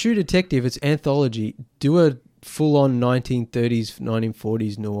 it's True Detective. It's anthology. Do a full-on 1930s,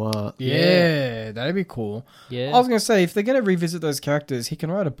 1940s noir. Yeah, that'd be cool. Yeah. I was going to say, if they're going to revisit those characters, he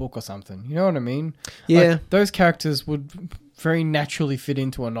can write a book or something. You know what I mean? Yeah. Like, those characters would very naturally fit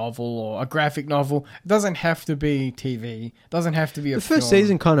into a novel or a graphic novel. It doesn't have to be TV. It doesn't have to be a film. The first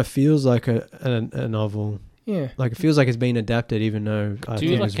season kind of feels like a novel. Yeah. Like, it feels like it's been adapted, even though I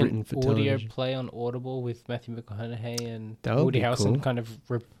think it was written for television. Audio play on Audible with Matthew McConaughey and Woody Harrelson kind of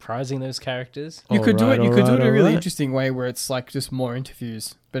reprising those characters? You could do it in a really interesting way where it's like just more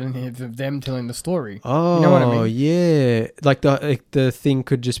interviews, but in them telling the story. Oh, you know what I mean? Yeah. Like the thing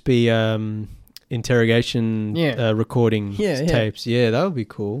could just be interrogation recording tapes. Yeah, that would be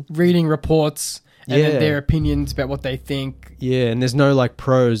cool. Reading reports. And then their opinions about what they think. Yeah, and there's no like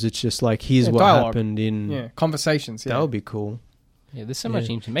prose. It's just like, here's what dialogue. Happened in... Yeah, conversations. Yeah. That would be cool. Yeah, there's so much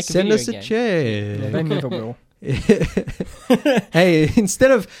you can make a Send video us a game. chair. Yeah, they never will. Hey,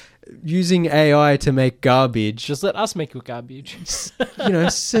 instead of using AI to make garbage... Just let us make your garbage.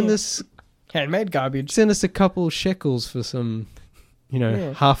 Send us... Handmade garbage. Send us a couple shekels for some...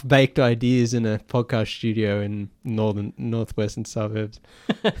 half-baked ideas in a podcast studio in northwestern suburbs.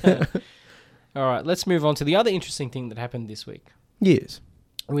 All right, let's move on to the other interesting thing that happened this week. Yes.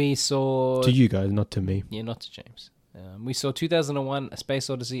 We saw... To you guys, not to me. Yeah, not to James. We saw 2001 A Space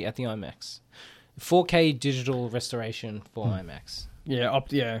Odyssey at the IMAX. 4K digital restoration for IMAX. Yeah,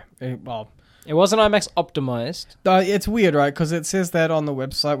 It wasn't IMAX optimized. It's weird, right? Because it says that on the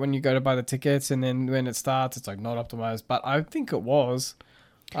website when you go to buy the tickets, and then when it starts, it's like not optimized. But I think it was.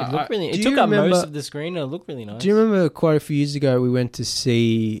 It looked really. It took up most of the screen. And it looked really nice. Do you remember quite a few years ago we went to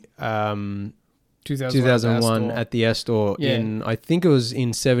see 2001 at the Astor in, I think it was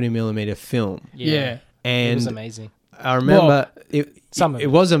in 70mm film. Yeah. And it was amazing. I remember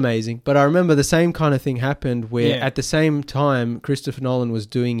it was amazing, but I remember the same kind of thing happened where at the same time Christopher Nolan was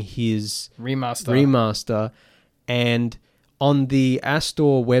doing his remaster, and on the Astor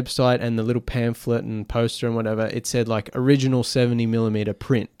website and the little pamphlet and poster and whatever, it said like original 70mm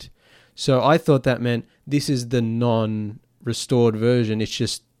print. So I thought that meant this is the non-restored version. It's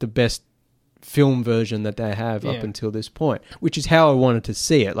just the best film version that they have up until this point, which is how I wanted to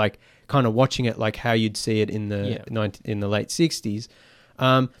see it, like kind of watching it like how you'd see it in the in the late 60s.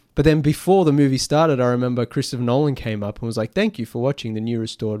 But then before the movie started, I remember Christopher Nolan came up and was like, "Thank you for watching the new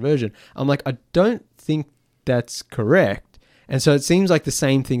restored version." I'm like, I don't think that's correct. And so it seems like the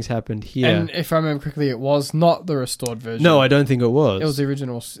same things happened here. And if I remember correctly, it was not the restored version. No, I don't think it was. It was the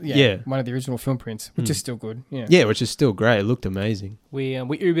original, one of the original film prints, which is still good. Yeah, which is still great. It looked amazing. We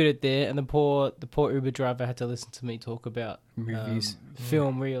Ubered it there, and the poor Uber driver had to listen to me talk about movies,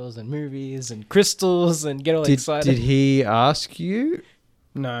 film reels, and movies, and crystals, and get all excited. Did he ask you?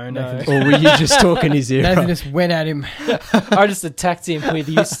 No. Or were you just talking his ear? Nathan just went at him. I just attacked him with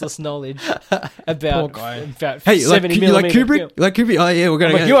useless knowledge about, hey, 70 you like Kubrick? Film. Like Kubrick? Oh yeah, we're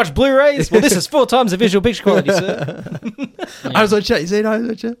going to. You watch Blu-rays? Well, this is 4 times the visual picture quality, sir. I was on chat. You see, I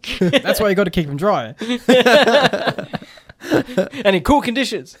was on chat. That's why you got to keep them dry. And in cool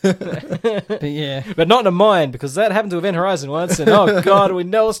conditions. But not in a mine, because that happened to Event Horizon once, and oh god, we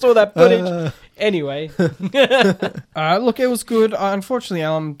never saw that footage. Anyway. Look, it was good. Unfortunately,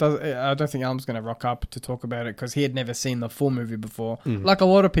 I don't think Alam's going to rock up to talk about it because he had never seen the full movie before. Like a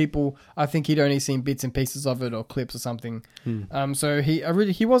lot of people, I think he'd only seen bits and pieces of it or clips or something. So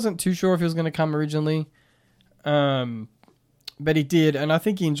he wasn't too sure if he was going to come originally. But he did, and I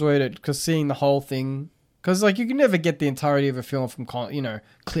think he enjoyed it because seeing the whole thing. Because like you can never get the entirety of a film from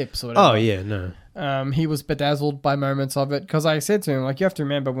clips or whatever. Oh yeah, no. He was bedazzled by moments of it because I said to him like you have to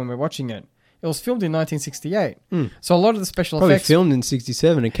remember when we're watching it. It was filmed in 1968. So a lot of the special effects... Probably filmed in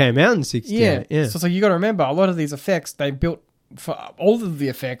 67 and came out in 68. Yeah. So you got to remember, a lot of these effects, they built... For all of the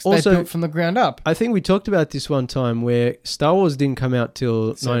effects, also, they built from the ground up. I think we talked about this one time where Star Wars didn't come out till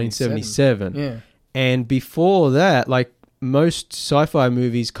 1977. Yeah. And before that, like, most sci-fi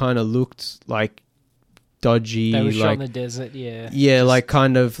movies kind of looked like dodgy. They were shot in the desert, yeah. Yeah, like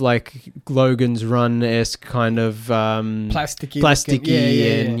kind of like Logan's Run-esque kind of plasticky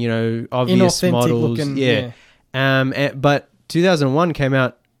and obvious models. Looking, but 2001 came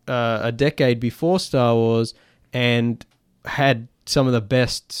out a decade before Star Wars and had some of the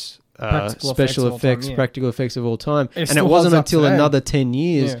best practical effects of all time. And it wasn't until another 10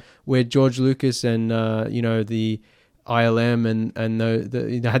 years where George Lucas and the ILM and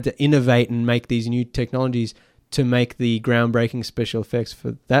they had to innovate and make these new technologies to make the groundbreaking special effects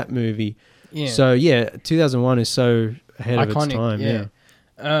for that movie. Yeah. So 2001 is so ahead of its time.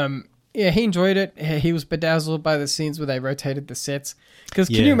 He enjoyed it. He was bedazzled by the scenes where they rotated the sets. Because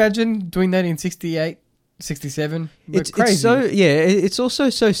can you imagine doing that in 68, 67? It's crazy. It's also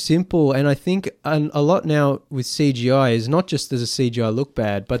so simple, and I think a lot now with CGI is not just does a CGI look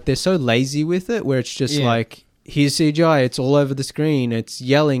bad, but they're so lazy with it where it's just like, here's CGI, it's all over the screen, it's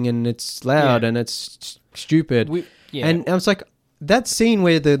yelling and it's loud and it's stupid. And I was like, that scene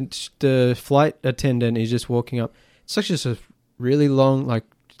where the flight attendant is just walking up, it's like just a really long, like,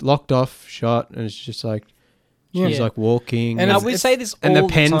 locked off shot, and it's just like, she's like walking. And we say this all and the the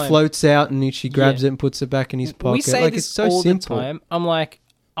pen time. floats out and she grabs it and puts it back in his pocket. We say like, this it's so all simple. the time. I'm like,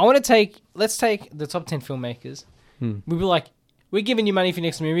 let's take the top 10 filmmakers. We'd be like, we're giving you money for your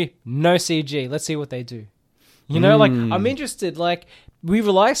next movie, no CG, let's see what they do. Like, I'm interested. Like, we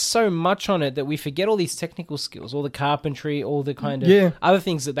rely so much on it that we forget all these technical skills, all the carpentry, all the kind of other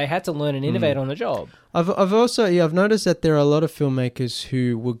things that they had to learn and innovate on the job. I've also noticed that there are a lot of filmmakers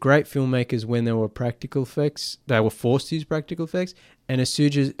who were great filmmakers when there were practical effects. They were forced to use practical effects, and as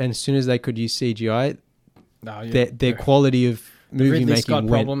soon as they could use CGI, their quality of movie making went.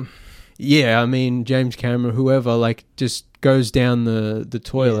 Problem. Yeah, I mean James Cameron, whoever, like just goes down the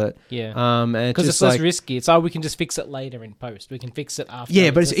toilet. Because it's less risky. It's we can just fix it later in post. We can fix it after.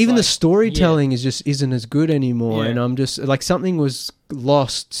 Yeah, but even the storytelling isn't as good anymore. And I'm just like, something was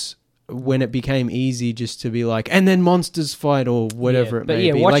lost when it became easy just to be like, and then monsters fight or whatever it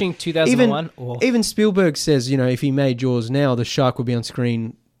may be. But watching 2001, even Spielberg says, if he made Jaws now, the shark would be on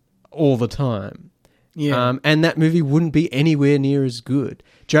screen all the time. Yeah, and that movie wouldn't be anywhere near as good.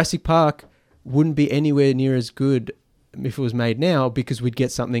 Jurassic Park wouldn't be anywhere near as good if it was made now, because we'd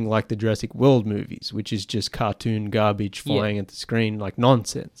get something like the Jurassic World movies, which is just cartoon garbage flying at the screen like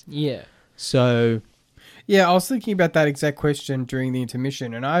nonsense. Yeah. So... Yeah, I was thinking about that exact question during the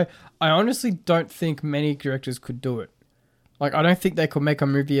intermission, and I honestly don't think many directors could do it. Like, I don't think they could make a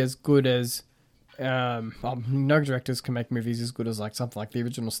movie as good as... no directors can make movies as good as like something like the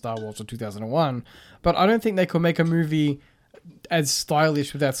original Star Wars or 2001, but I don't think they could make a movie as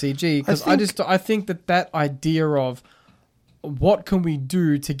stylish without CG, because I think that idea of what can we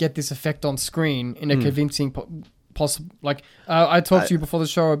do to get this effect on screen in a convincing possible, like I talked to you before the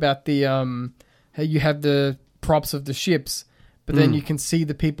show about the how you have the props of the ships, but then you can see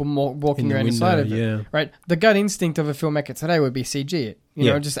the people walking around inside of it, right? The gut instinct of a filmmaker today would be CG it, you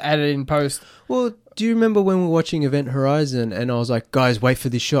know, just add it in post. Well, do you remember when we were watching Event Horizon and I was like, guys, wait for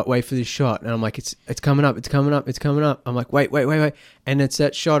this shot. And I'm like, it's coming up. I'm like, wait. And it's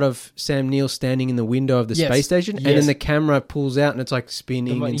that shot of Sam Neill standing in the window of the space station, and then the camera pulls out and it's like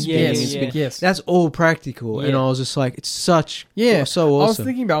spinning and spinning. Yes. That's all practical. And I was just like, it's such, so awesome. I was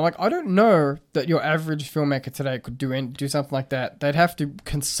thinking about, like, I don't know that your average filmmaker today could do something like that. They'd have to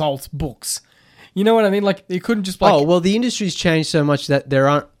consult books. You know what I mean? Like, you couldn't just like... Oh, well, the industry's changed so much that there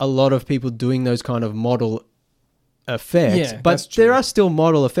aren't a lot of people doing those kind of model effects. But there are still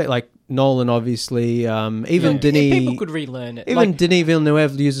model effects, like Nolan, obviously. Even Denis... people could relearn it. Even Denis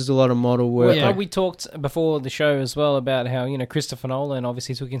Villeneuve uses a lot of model work. Well, we talked before the show as well about how, you know, Christopher Nolan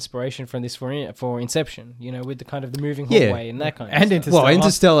obviously took inspiration from this for Inception, you know, with the kind of the moving hallway and that kind of stuff.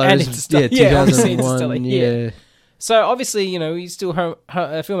 Interstellar. Well, Interstellar is 2001. Yeah. So obviously, you know,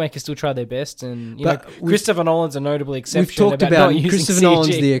 filmmakers still try their best, and you know, Christopher Nolan's a notable exception. We've talked about Christopher CG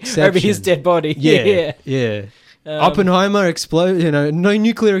Nolan's the exception over his dead body. Yeah. Oppenheimer explode, you know, no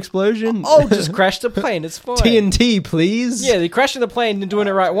nuclear explosion. Oh, just crash the plane. It's fine. TNT, please. Yeah, the crashing the plane and doing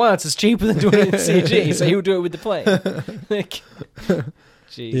it right once is cheaper than doing it in CG. So he'll do it with the plane.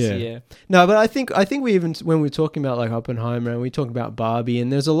 Jeez, yeah. No, but I think we even, when we were talking about like Oppenheimer and we talk about Barbie, and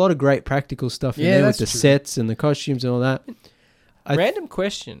there's a lot of great practical stuff in there with the sets and the costumes and all that. Random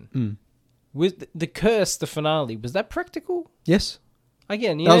question. With the curse, the finale, was that practical? Yes.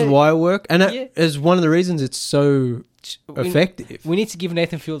 Again, that was wire work, and that is one of the reasons it's so effective. We need to give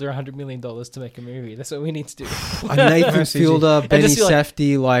Nathan Fielder $100 million to make a movie. That's what we need to do. Nathan Fielder, Benny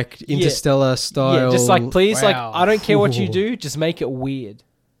Safdie, like Interstellar style. Yeah, just like, please, like, I don't care what you do, just make it weird.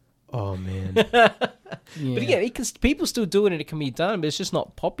 Oh, man. But again, people still do it and it can be done, but it's just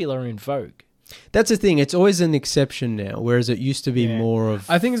not popular in vogue. That's the thing. It's always an exception now, whereas it used to be more of...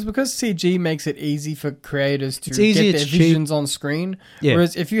 I think it's because CG makes it easy for creators to get their visions on screen. Yeah.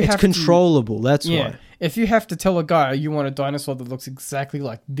 Whereas if you have controllable, that's why. If you have to tell a guy you want a dinosaur that looks exactly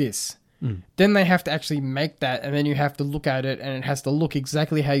like this, then they have to actually make that, and then you have to look at it, and it has to look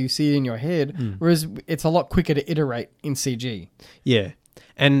exactly how you see it in your head, whereas it's a lot quicker to iterate in CG. Yeah.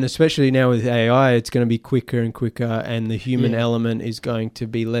 And especially now with AI, it's going to be quicker and quicker, and the human element is going to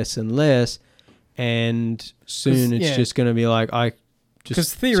be less and less. And soon it's just going to be like,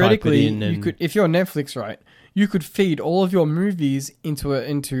 because theoretically, you could, if you're Netflix, right, you could feed all of your movies into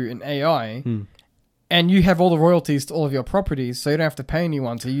an AI, and you have all the royalties to all of your properties, so you don't have to pay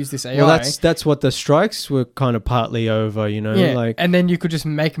anyone to use this AI. Well, that's what the strikes were kind of partly over, you know. Yeah, like, and then you could just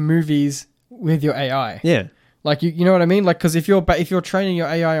make movies with your AI. Yeah, like you know what I mean? Like, because if you're training your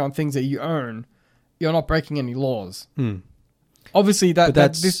AI on things that you own, you're not breaking any laws. Obviously,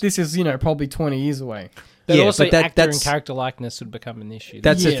 this is, you know, probably 20 years away. But also, actor and character likeness would become an issue.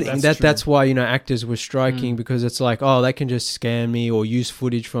 That's the thing. That's why, you know, actors were striking, because it's like, oh, they can just scam me or use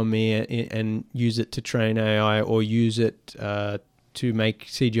footage from me and use it to train AI or use it to make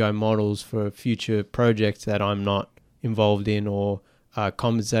CGI models for future projects that I'm not involved in or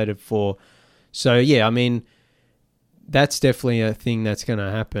compensated for. So, yeah, I mean, that's definitely a thing that's going to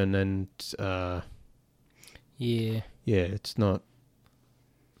happen. And yeah, it's not.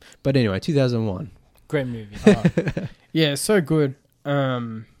 But anyway, 2001. Great movie. Yeah, so good.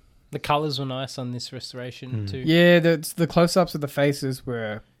 The colours were nice on this restoration too. Yeah, the close-ups of the faces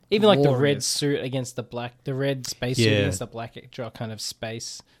were even like the red suit against the black, the red space suit against the black kind of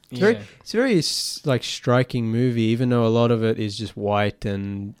space. It's very like striking movie, even though a lot of it is just white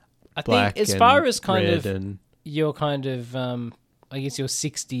and black. I think as far as kind of your kind of I guess your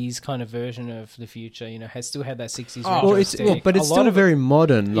 60s kind of version of the future, you know, has still had that 60s but it's still very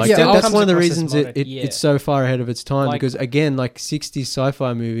modern. Like that's one of the reasons it's so far ahead of its time, because again, like 60s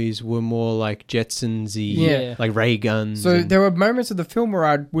sci-fi movies were more like Jetsons-y, like ray guns. So there were moments of the film where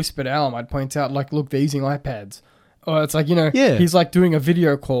I'd whisper to Alan, I'd point out like, look, they're using iPads. Or it's like, he's like doing a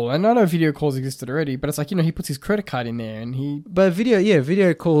video call. And I know video calls existed already, but it's like, he puts his credit card in there and he... But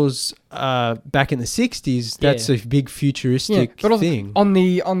video calls back in the 60s, that's a big futuristic thing. On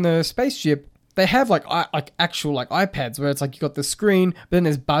the spaceship, they have like actual like iPads where it's like you got the screen, but then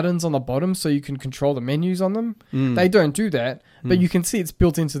there's buttons on the bottom so you can control the menus on them. They don't do that, but you can see it's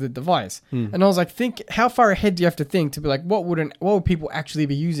built into the device. And I was like, how far ahead do you have to think to be like, what would people actually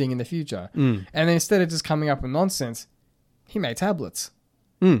be using in the future? And then instead of just coming up with nonsense, he made tablets.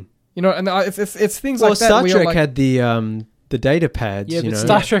 And it's things like that. Well, Star Trek had the data pads. Yeah, but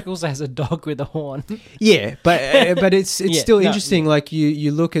Star Trek also has a dog with a horn. Yeah, but it's still interesting. Like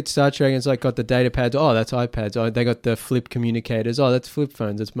you look at Star Trek and it's like got the data pads. Oh, that's iPads. Oh, they got the flip communicators. Oh, that's flip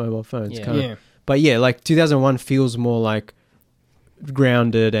phones. That's mobile phones. Yeah. But yeah, like 2001 feels more like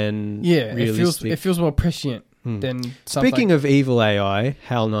grounded and realistic. It feels more prescient than something. Speaking of evil AI,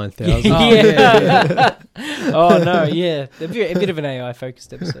 HAL 9000. Oh no, yeah, a bit of an AI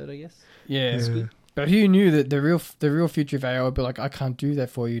focused episode, I guess. Yeah. But who knew that the real future of AI would be like, I can't do that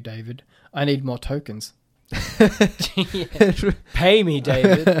for you, David. I need more tokens. Pay me,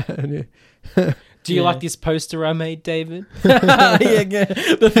 David. Do you like this poster I made, David? How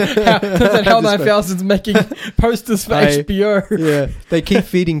 9000's making posters for HBO. Yeah, they keep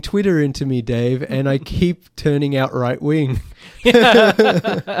feeding Twitter into me, Dave, and I keep turning out right wing. Yeah.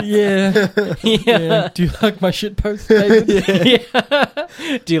 Do you like my shit post, David? Yeah.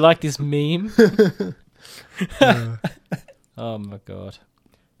 Do you like this meme? Oh my god.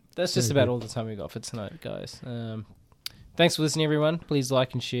 That's just about all the time we got for tonight, guys. Thanks for listening, everyone. Please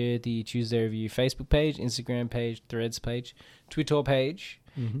like and share the Tuesday Review Facebook page, Instagram page, Threads page, Twitter page,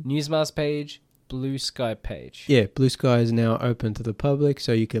 Newsmask page, Blue Sky page. Yeah, Blue Sky is now open to the public,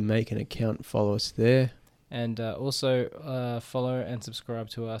 so you can make an account and follow us there. And also follow and subscribe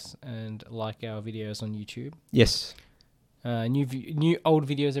to us and like our videos on YouTube. Yes. New old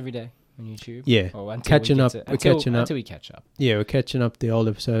videos every day on YouTube. Yeah. We're catching up. Until we catch up. Yeah, we're catching up the old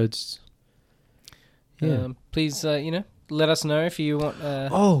episodes. Yeah. Please, let us know if you want...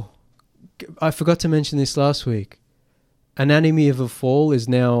 I forgot to mention this last week. Anatomy of a Fall is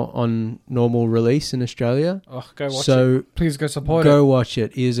now on normal release in Australia. Oh, go watch it. So please go support it. Go watch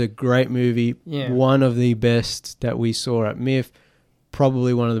it. It is a great movie. Yeah. One of the best that we saw at MIF.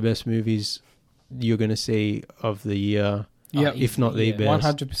 Probably one of the best movies you're going to see of the year. Yeah, if not the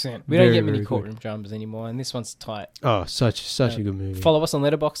best. 100%. We don't get many courtroom dramas anymore, and this one's tight. Oh, such a good movie. Follow us on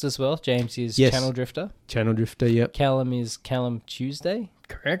Letterboxd as well. James is Channel Drifter. Channel Drifter, yep. Callum is Callum Tuesday.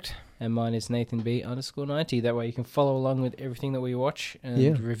 Correct. And mine is Nathan_90. That way you can follow along with everything that we watch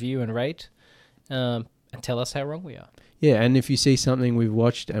and review and rate, and tell us how wrong we are. Yeah, and if you see something we've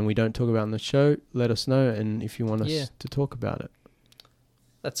watched and we don't talk about on the show, let us know, and if you want us to talk about it.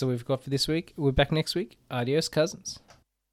 That's all we've got for this week. We're back next week. Adios, cousins.